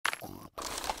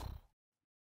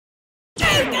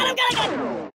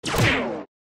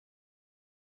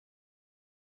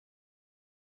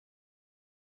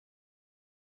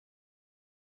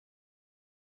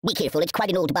Be careful, it's quite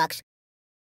an old box.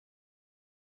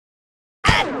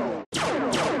 Ah!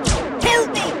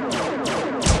 Help me!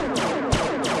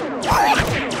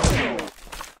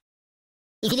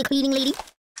 Is it a cleaning lady?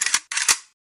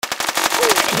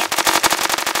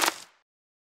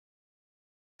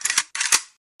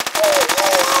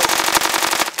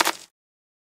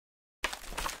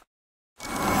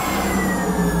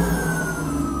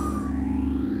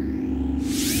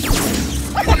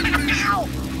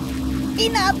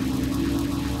 Enough!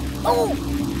 Oh!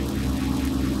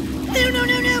 No, no,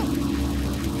 no, no!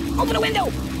 Open the window!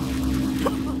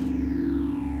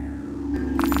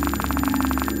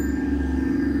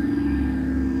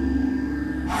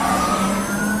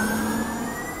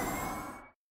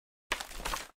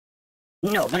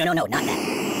 No, no, no, no, no, not that.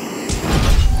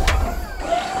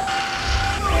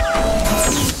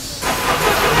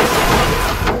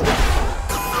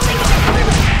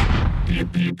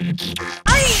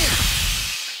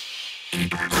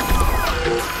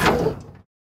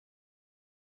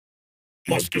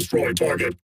 Must destroy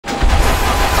target.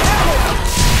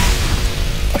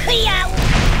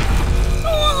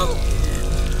 Oh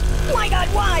my God,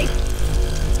 why?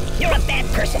 You're a bad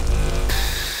person.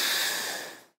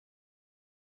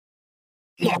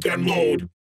 Lock and load.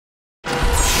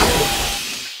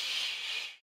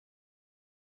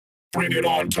 Bring it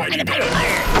on, tiny man.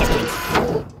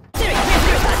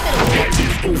 Life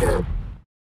is over.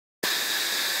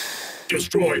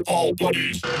 Destroy all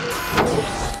buddies.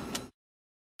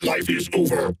 Life is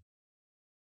over.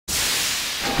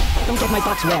 Don't get my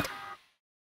box wet.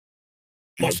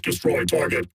 Must destroy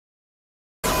target.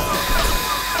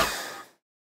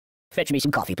 Fetch me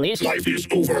some coffee, please. Life is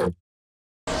over.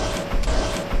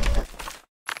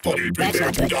 Buddy,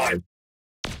 prepare to die.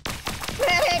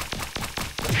 Medic!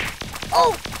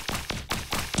 Oh!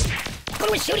 Go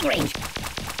to a shooting range.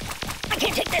 I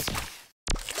can't take this.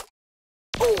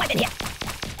 Oh, I've been hit.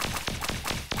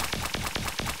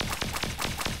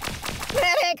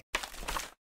 Medic!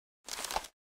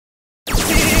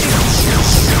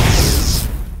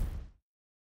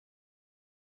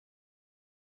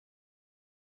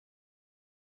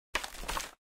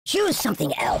 Choose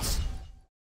something else.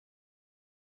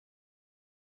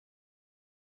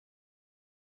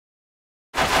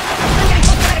 I'm getting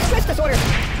post-traumatic stress disorder.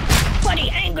 Buddy,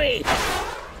 angry.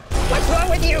 What's wrong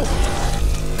with you?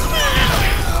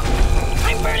 Ah!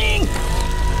 I'm burning.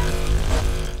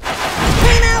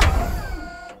 Time out.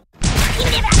 Give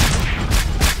me that.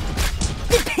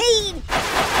 The pain.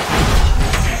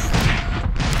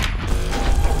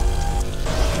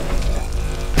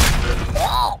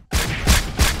 Oh.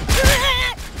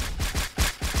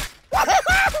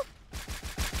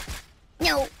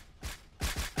 No.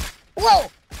 Whoa.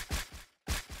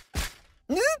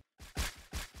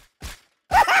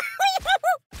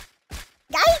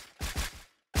 Guy?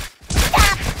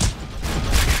 Stop.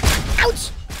 Ouch.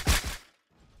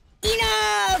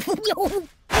 Enough. No.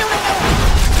 No, no, no.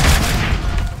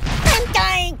 I'm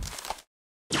dying.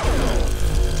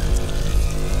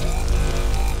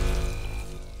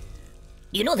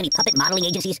 Do you know of any puppet modeling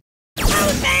agencies? Oh,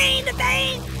 the pain, the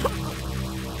pain.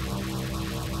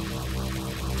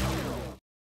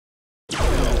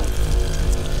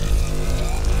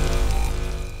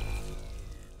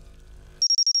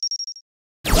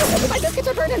 My biscuits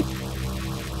are burning!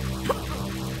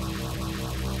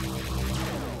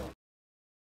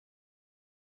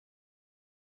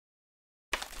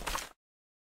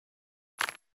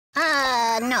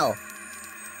 No.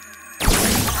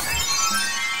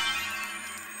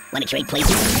 Wanna trade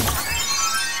places?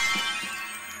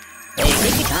 Hey,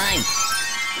 take your time.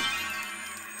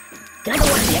 Can I go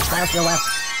watch the X-Files for a while?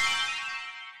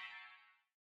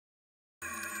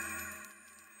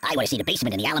 I wanna see the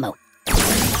basement in the Alamo.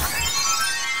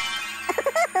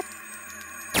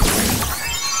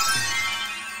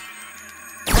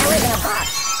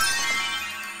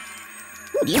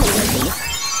 Ooh, do you know what's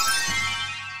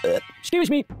excuse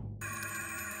me.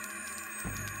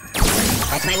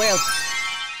 That's my world.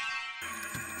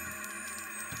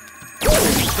 Ooh,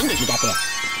 nice fingers you got there.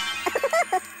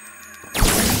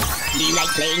 Do you like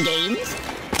playing games?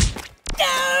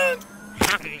 Don't!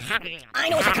 I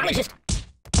know a psychologist.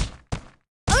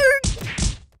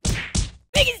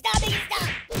 Biggie stop, Biggie stop!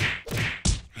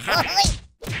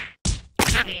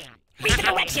 Read the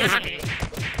directions!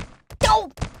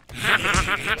 Don't!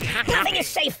 Nothing is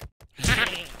safe!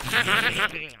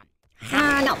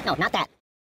 No, not that.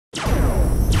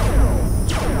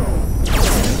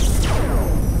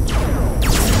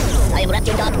 I am wrapped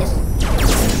in darkness.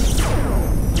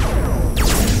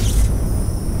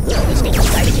 Ugh, it stinks of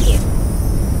garbage in here.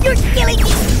 You're killing me!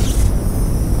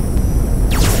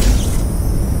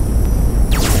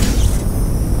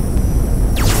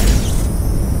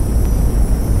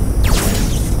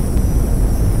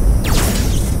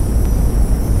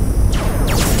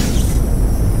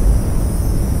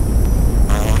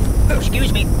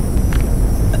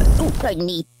 Pardon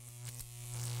me.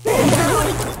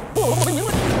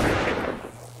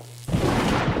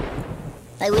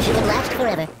 I wish it would last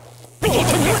forever. Ooh,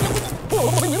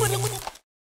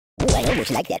 I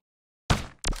almost like that.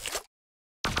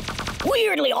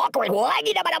 Weirdly awkward one.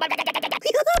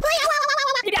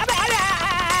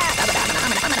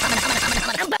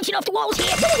 I'm bouncing off the walls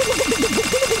here.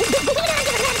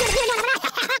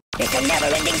 It's a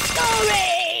never-ending story.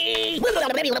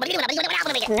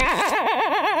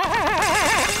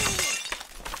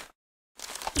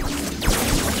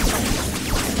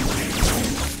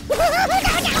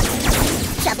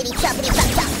 Choppity, choppity, chop,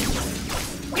 chop.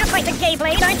 You're quite the gay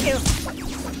blade, aren't you?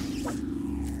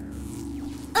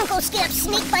 Uncle Skip's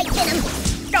snake bite venom.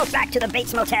 Go back to the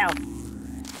Bates Motel.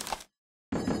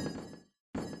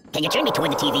 Can you turn me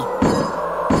toward the TV?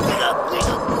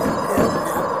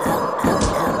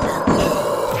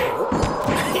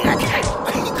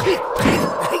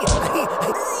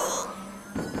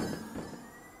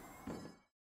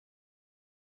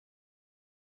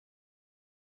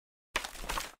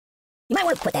 You might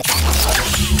want to put that back.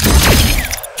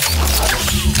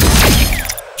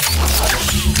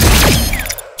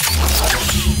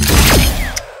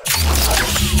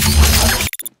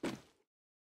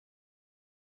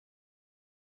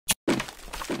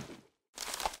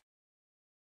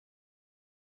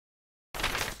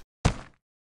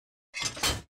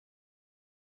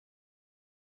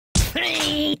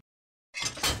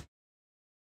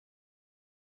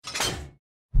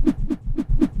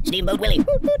 Steamboat Willie.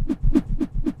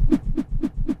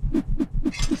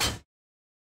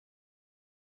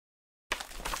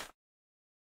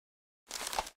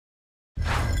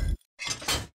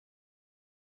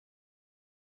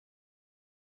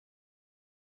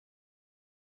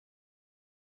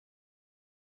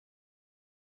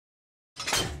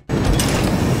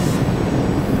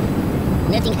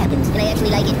 Nothing happens, and I actually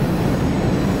like it.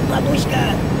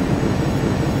 Babushka!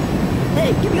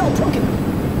 Hey, give me all broken!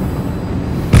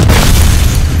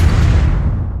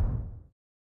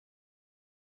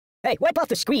 Hey, wipe off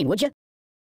the screen, would you?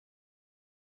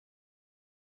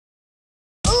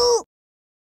 Ooh!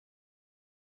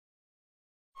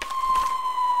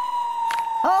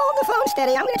 Hold the phone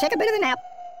steady. I'm gonna take a bit of a nap.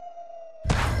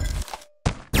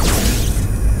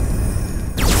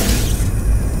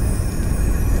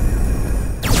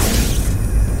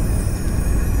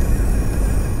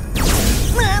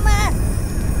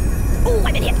 Oh,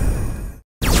 I've been hit!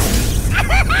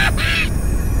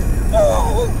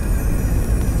 Oh!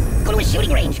 Go to a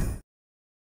shooting range!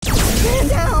 Man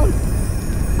down!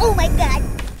 Oh my god!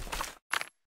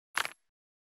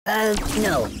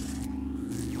 No.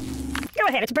 Go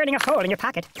ahead, it's burning a hole in your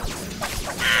pocket. Ow!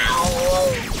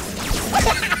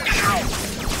 Ow!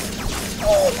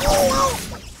 Oh!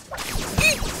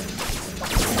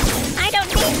 I don't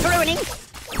need pruning.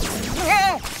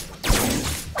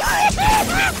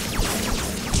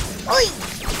 Oi!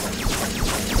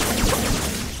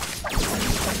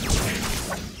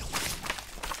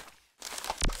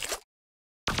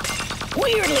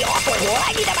 Weirdly awkward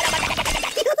one.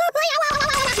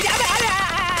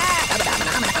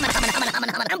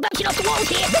 I'm bouncing off the walls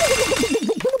here.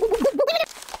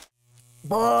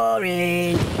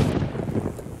 Boring.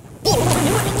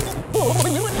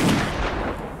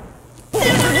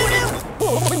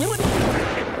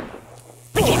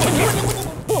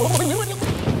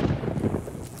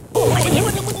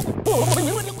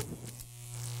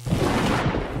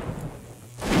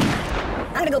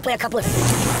 I'm gonna go play a couple of...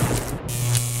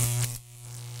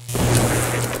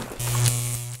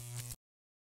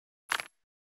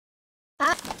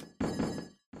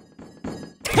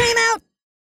 Time out!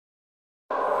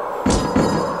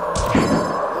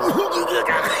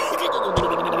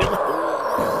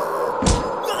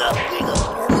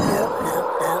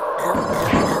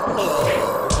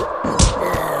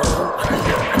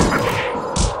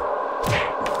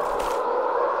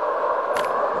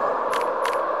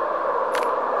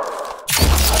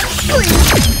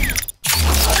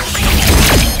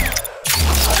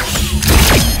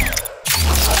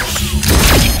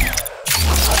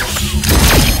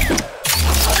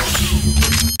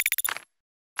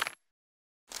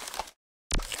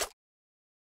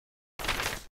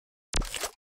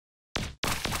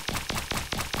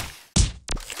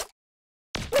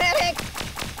 Medic!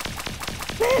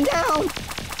 Man down!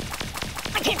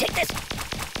 I can't take this!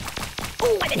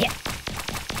 Oh, I've been hit!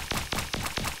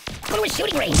 Go to a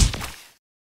shooting range!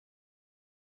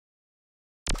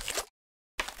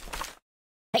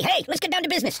 Hey, let's get down to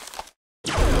business!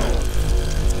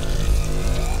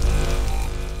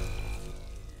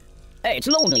 Hey, it's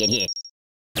lonely in here.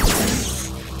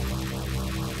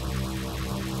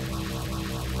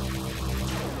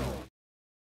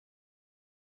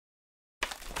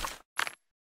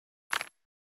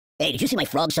 Hey, did you see my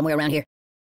frog somewhere around here?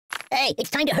 Hey, it's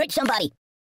time to hurt somebody.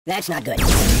 That's not good.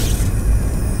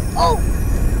 Oh!